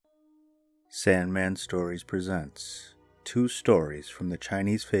Sandman Stories presents two stories from the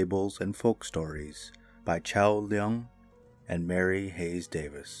Chinese fables and folk stories by Chao Liang and Mary Hayes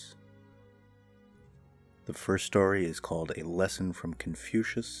Davis. The first story is called A Lesson from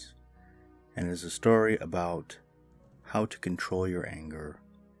Confucius and is a story about how to control your anger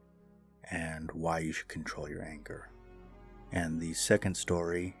and why you should control your anger. And the second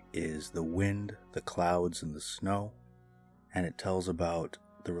story is The Wind, the Clouds, and the Snow, and it tells about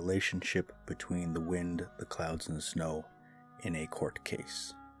the relationship between the wind, the clouds, and the snow in a court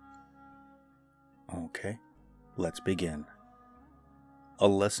case. Okay, let's begin. A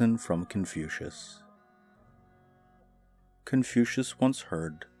Lesson from Confucius. Confucius once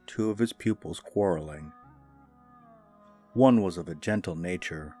heard two of his pupils quarreling. One was of a gentle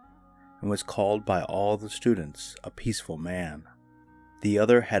nature and was called by all the students a peaceful man. The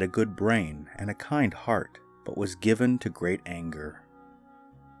other had a good brain and a kind heart, but was given to great anger.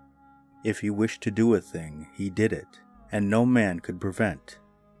 If he wished to do a thing, he did it, and no man could prevent.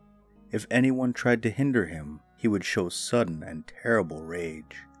 If anyone tried to hinder him, he would show sudden and terrible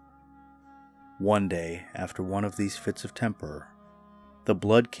rage. One day, after one of these fits of temper, the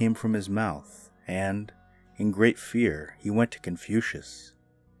blood came from his mouth, and, in great fear, he went to Confucius.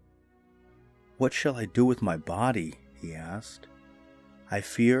 "What shall I do with my body?" he asked. "I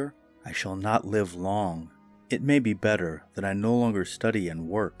fear I shall not live long. It may be better that I no longer study and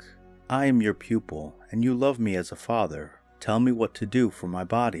work. I am your pupil, and you love me as a father. Tell me what to do for my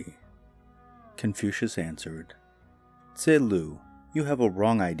body." Confucius answered, "Tse Lu, you have a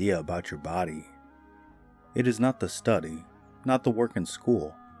wrong idea about your body. It is not the study, not the work in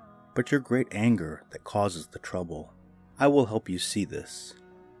school, but your great anger that causes the trouble. I will help you see this.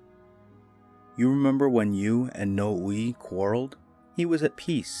 You remember when you and No Ui quarreled? He was at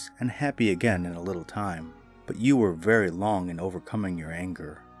peace and happy again in a little time, but you were very long in overcoming your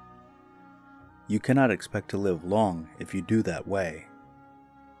anger. You cannot expect to live long if you do that way.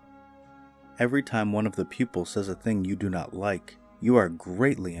 Every time one of the pupils says a thing you do not like, you are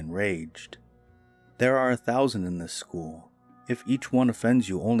greatly enraged. There are 1,000 in this school. If each one offends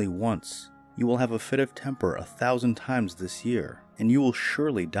you only once, you will have a fit of temper 1,000 times this year, and you will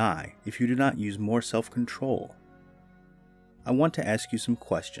surely die if you do not use more self-control. I want to ask you some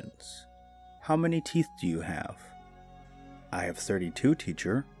questions. How many teeth do you have?" "I have 32,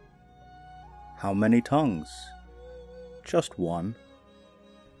 teacher." "How many tongues?" "Just one."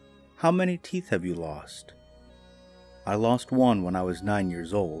 "How many teeth have you lost?" "I lost one when I was 9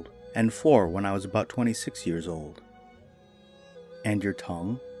 years old, and 4 when I was about 26 years old." "And your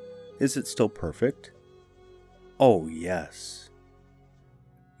tongue? Is it still perfect?" "Oh, yes."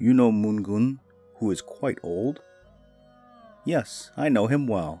 "You know Mungun, who is quite old?" "Yes, I know him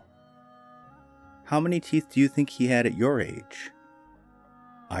well." "How many teeth do you think he had at your age?"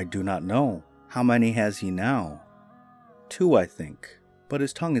 "I do not know. How many has he now?" "2, I think, but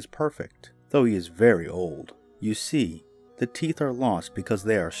his tongue is perfect, though he is very old. You see, the teeth are lost because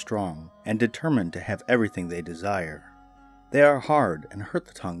they are strong and determined to have everything they desire. They are hard and hurt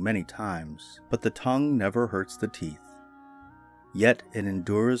the tongue many times, but the tongue never hurts the teeth. Yet it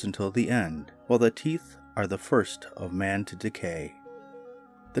endures until the end, while the teeth are the first of man to decay.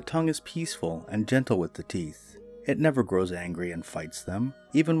 The tongue is peaceful and gentle with the teeth. It never grows angry and fights them,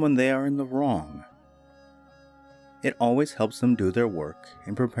 even when they are in the wrong. It always helps them do their work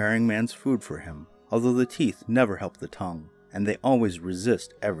in preparing man's food for him, although the teeth never help the tongue, and they always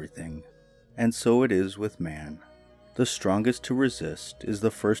resist everything. And so it is with man. The strongest to resist is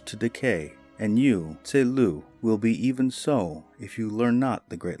the first to decay, and you, Tse Lu, will be even so if you learn not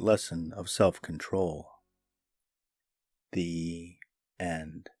the great lesson of self-control. The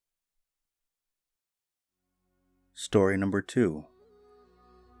end. Story number 2.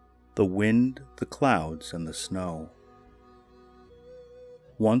 The Wind, the Clouds, and the Snow.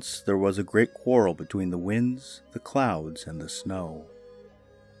 Once there was a great quarrel between the winds, the clouds, and the snow.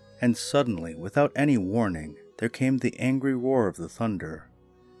 And suddenly, without any warning, there came the angry roar of the thunder,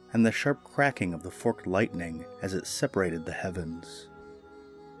 and the sharp cracking of the forked lightning as it separated the heavens.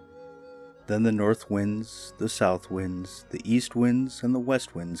 Then the north winds, the south winds, the east winds, and the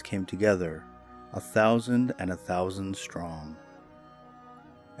west winds came together, 1,000 and 1,000 strong.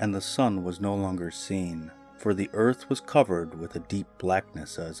 And the sun was no longer seen, for the earth was covered with a deep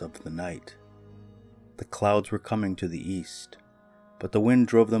blackness as of the night. The clouds were coming to the east, but the wind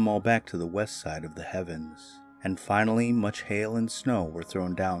drove them all back to the west side of the heavens, and finally much hail and snow were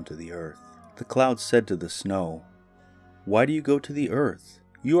thrown down to the earth. The clouds said to the snow, "Why do you go to the earth?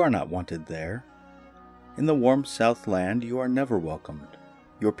 You are not wanted there. In the warm south land you are never welcomed.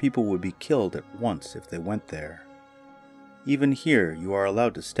 Your people would be killed at once if they went there. Even here you are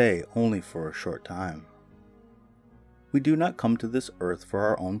allowed to stay only for a short time." "We do not come to this earth for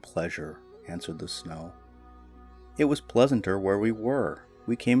our own pleasure," answered the snow. "It was pleasanter where we were.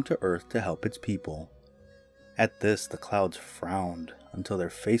 We came to earth to help its people." At this the clouds frowned until their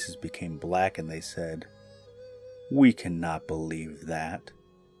faces became black, and they said, "We cannot believe that."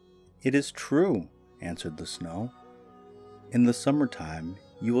 "It is true," answered the snow. "In the summertime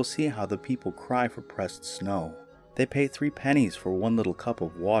you will see how the people cry for pressed snow. They pay 3 pennies for 1 little cup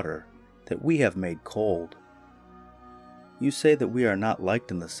of water that we have made cold. You say that we are not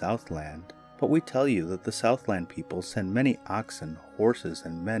liked in the Southland, but we tell you that the Southland people send many oxen, horses,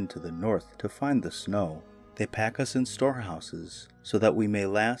 and men to the north to find the snow. They pack us in storehouses so that we may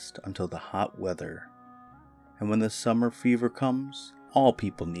last until the hot weather. And when the summer fever comes, all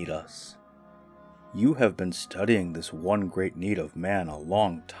people need us. You have been studying this one great need of man a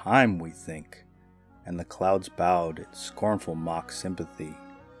long time, we think." And the clouds bowed in scornful mock sympathy.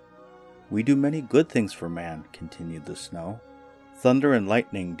 "We do many good things for man," continued the snow. "Thunder and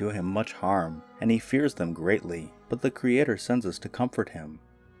lightning do him much harm, and he fears them greatly, but the Creator sends us to comfort him.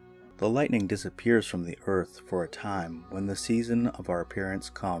 The lightning disappears from the earth for a time when the season of our appearance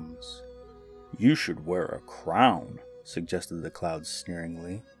comes." "You should wear a crown," suggested the clouds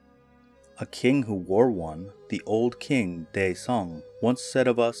sneeringly. "A king who wore one, the old king Dae Sung, once said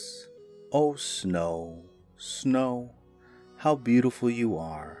of us, 'O snow, snow, how beautiful you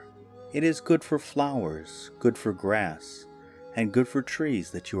are. It is good for flowers, good for grass, and good for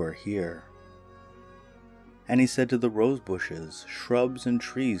trees that you are here.' And he said to the rose bushes, shrubs, and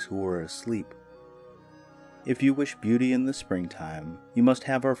trees who were asleep, 'If you wish beauty in the springtime, you must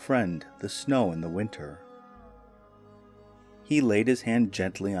have our friend, the snow, in the winter.' He laid his hand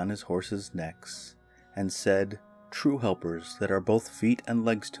gently on his horses' necks, and said, 'True helpers that are both feet and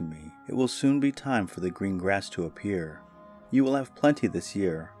legs to me, it will soon be time for the green grass to appear. You will have plenty this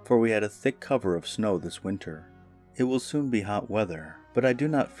year, for we had a thick cover of snow this winter. It will soon be hot weather, but I do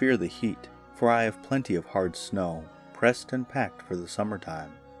not fear the heat, for I have plenty of hard snow, pressed and packed for the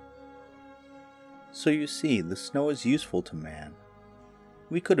summertime.' So you see, the snow is useful to man.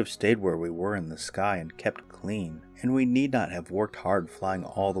 We could have stayed where we were in the sky and kept clean, and we need not have worked hard flying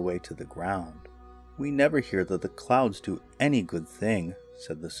all the way to the ground. We never hear that the clouds do any good thing,"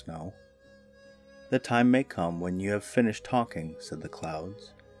 said the snow. "The time may come when you have finished talking," said the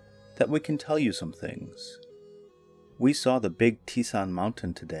clouds, "that we can tell you some things. We saw the big Tisan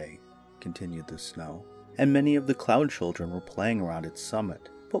mountain today," continued the snow, "and many of the cloud children were playing around its summit.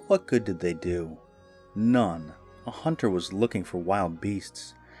 But what good did they do? None. A hunter was looking for wild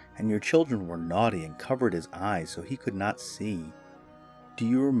beasts, and your children were naughty and covered his eyes so he could not see. Do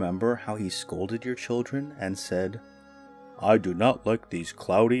you remember how he scolded your children and said, 'I do not like these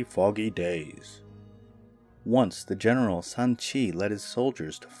cloudy, foggy days'? Once the general San Chi led his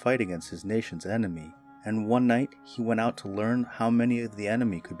soldiers to fight against his nation's enemy, and one night he went out to learn how many of the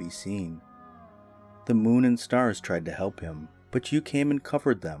enemy could be seen. The moon and stars tried to help him, but you came and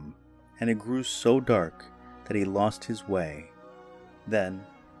covered them, and it grew so dark that he lost his way. Then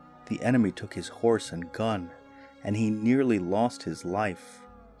the enemy took his horse and gun, and he nearly lost his life.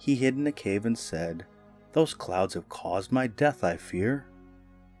 He hid in a cave and said, 'Those clouds have caused my death, I fear.'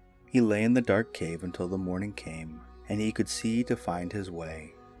 He lay in the dark cave until the morning came, and he could see to find his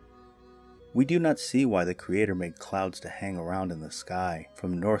way. We do not see why the Creator made clouds to hang around in the sky,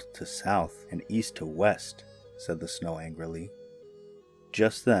 from north to south and east to west," said the snow angrily.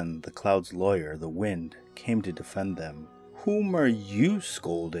 Just then the cloud's lawyer, the wind, came to defend them. "Whom are you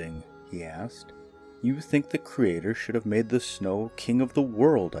scolding?" he asked. "You think the Creator should have made the snow king of the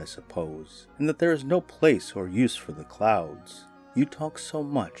world, I suppose, and that there is no place or use for the clouds. You talk so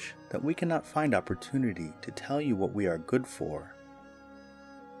much that we cannot find opportunity to tell you what we are good for.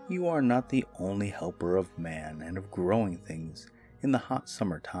 You are not the only helper of man and of growing things in the hot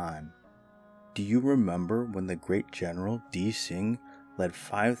summer time. Do you remember when the great general Dae Sung led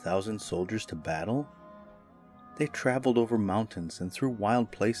 5,000 soldiers to battle? They traveled over mountains and through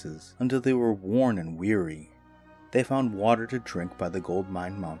wild places until they were worn and weary. They found water to drink by the gold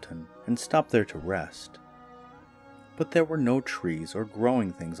mine mountain and stopped there to rest. But there were no trees or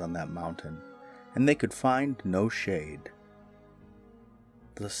growing things on that mountain, and they could find no shade.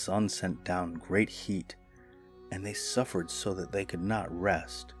 The sun sent down great heat, and they suffered so that they could not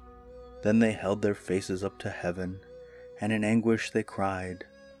rest. Then they held their faces up to heaven, and in anguish they cried,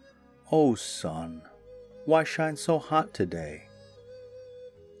 'O sun, why shine so hot today?'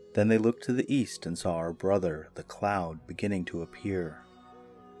 Then they looked to the east and saw our brother, the cloud, beginning to appear.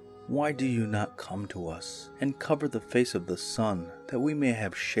 'Why do you not come to us and cover the face of the sun that we may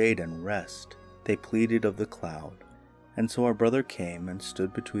have shade and rest?' they pleaded of the cloud. And so our brother came and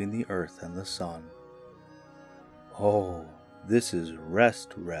stood between the earth and the sun. "Oh, this is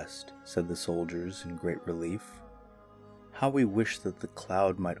rest, said the soldiers in great relief. "How we wish that the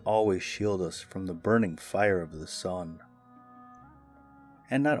cloud might always shield us from the burning fire of the sun."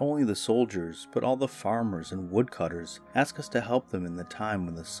 And not only the soldiers, but all the farmers and woodcutters ask us to help them in the time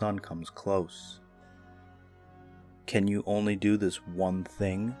when the sun comes close. "Can you only do this one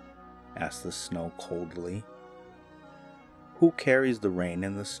thing?" asked the snow coldly. "Who carries the rain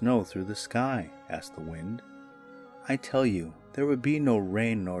and the snow through the sky?" asked the wind. "I tell you, there would be no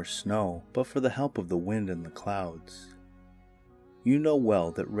rain nor snow but for the help of the wind and the clouds. You know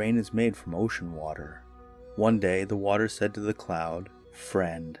well that rain is made from ocean water." One day the water said to the cloud,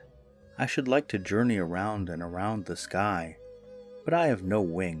 "Friend, I should like to journey around and around the sky, but I have no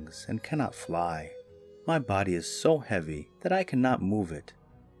wings and cannot fly. My body is so heavy that I cannot move it,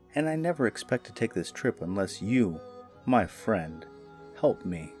 and I never expect to take this trip unless you, my friend, help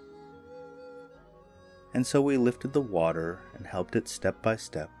me." And so we lifted the water and helped it step by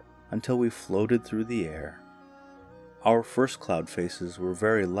step until we floated through the air. Our first cloud faces were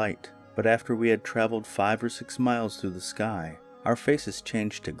very light, but after we had traveled 5 or 6 miles through the sky, our faces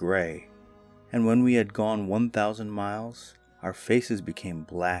changed to gray. And when we had gone 1,000 miles, our faces became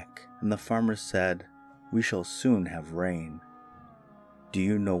black, and the farmers said, "We shall soon have rain." "Do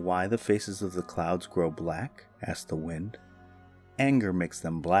you know why the faces of the clouds grow black?" asked the wind. "Anger makes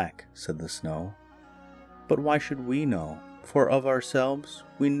them black," said the snow. "But why should we know? For of ourselves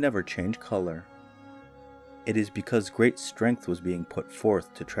we never change color." "It is because great strength was being put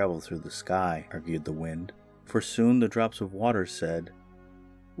forth to travel through the sky," argued the wind. "For soon the drops of water said,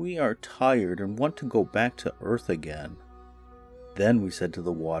 'We are tired and want to go back to earth again.' Then we said to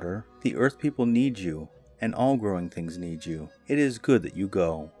the water, 'The earth people need you, and all growing things need you. It is good that you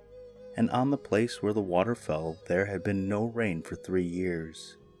go.' And on the place where the water fell there had been no rain for 3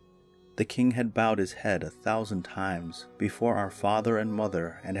 years. The king had bowed his head 1,000 times before our father and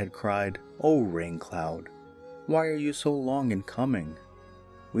mother and had cried, 'O rain cloud, why are you so long in coming?'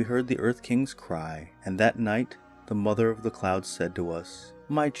 We heard the earth king's cry, and that night the mother of the clouds said to us,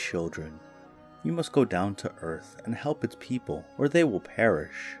 'My children, you must go down to earth and help its people, or they will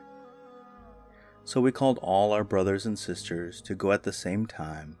perish.' So we called all our brothers and sisters to go at the same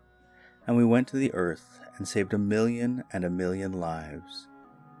time, and we went to the earth and saved 1,000,000 and 1,000,000 lives.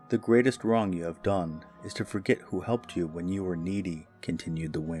 The greatest wrong you have done is to forget who helped you when you were needy,"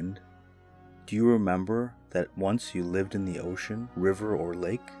 continued the wind. "Do you remember that once you lived in the ocean, river, or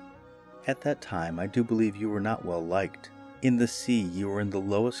lake? At that time I do believe you were not well liked. In the sea you were in the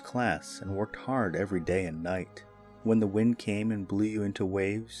lowest class and worked hard every day and night. When the wind came and blew you into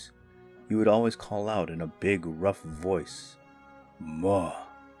waves, you would always call out in a big, rough voice, 'Ma,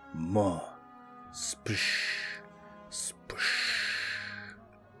 ma, splish, splish.'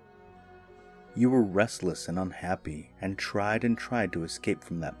 You were restless and unhappy, and tried to escape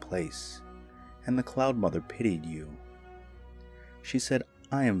from that place, and the Cloud Mother pitied you. She said,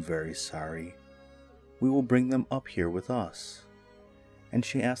 'I am very sorry. We will bring them up here with us,' and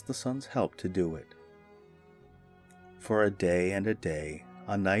she asked the sun's help to do it. For a day and a day,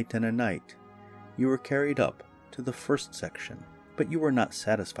 a night and a night, you were carried up to the first section, but you were not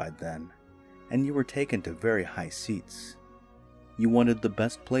satisfied then, and you were taken to very high seats. You wanted the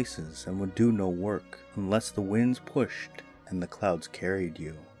best places and would do no work unless the winds pushed and the clouds carried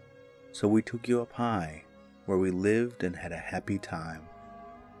you. So we took you up high, where we lived and had a happy time.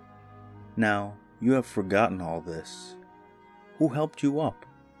 Now, you have forgotten all this. Who helped you up?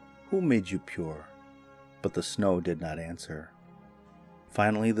 Who made you pure?" But the snow did not answer.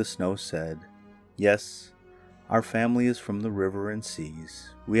 Finally the snow said, "Yes, our family is from the river and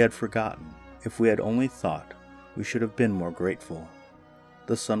seas. We had forgotten. If we had only thought, we should have been more grateful."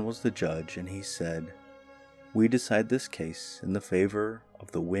 The sun was the judge, and he said, "We decide this case in the favor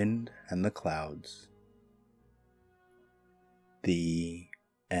of the wind and the clouds." The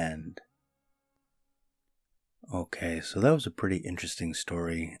end. Okay, so that was a pretty interesting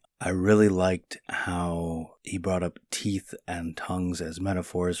story. I really liked how he brought up teeth and tongues as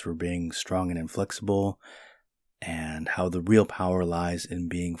metaphors for being strong and inflexible, and how the real power lies in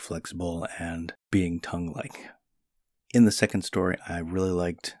being flexible and being tongue-like. In the second story, I really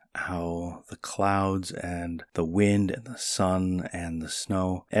liked how the clouds and the wind and the sun and the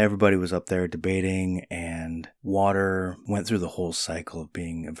snow, everybody was up there debating, and water went through the whole cycle of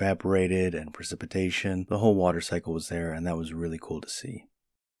being evaporated and precipitation. The whole water cycle was there, and that was really cool to see.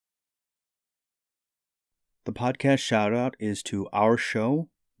 The podcast shout-out is to Our Show,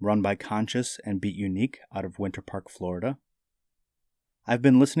 run by Conscious and Beat Unique out of Winter Park, Florida. I've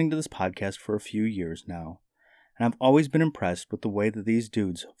been listening to this podcast for a few years now, and I've always been impressed with the way that these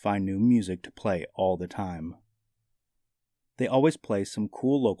dudes find new music to play all the time. They always play some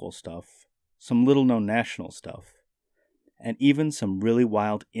cool local stuff, some little-known national stuff, and even some really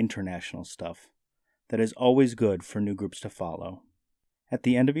wild international stuff that is always good for new groups to follow. At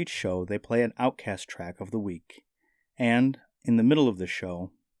the end of each show, they play an Outkast track of the week, and, in the middle of the show,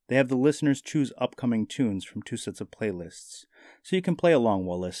 they have the listeners choose upcoming tunes from 2 sets of playlists, so you can play along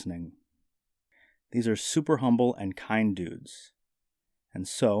while listening. These are super humble and kind dudes. And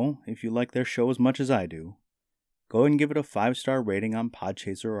so, if you like their show as much as I do, go and give it a 5-star rating on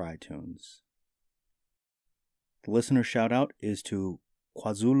Podchaser or iTunes. The listener shout-out is to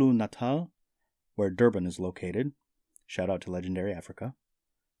KwaZulu-Natal, where Durban is located. Shout-out to Legendary Africa.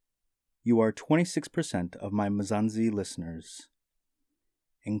 You are 26% of my Mzansi listeners.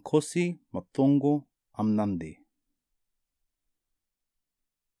 Nkosi Matongo Amnandi.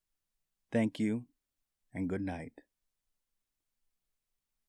 Thank you, and good night.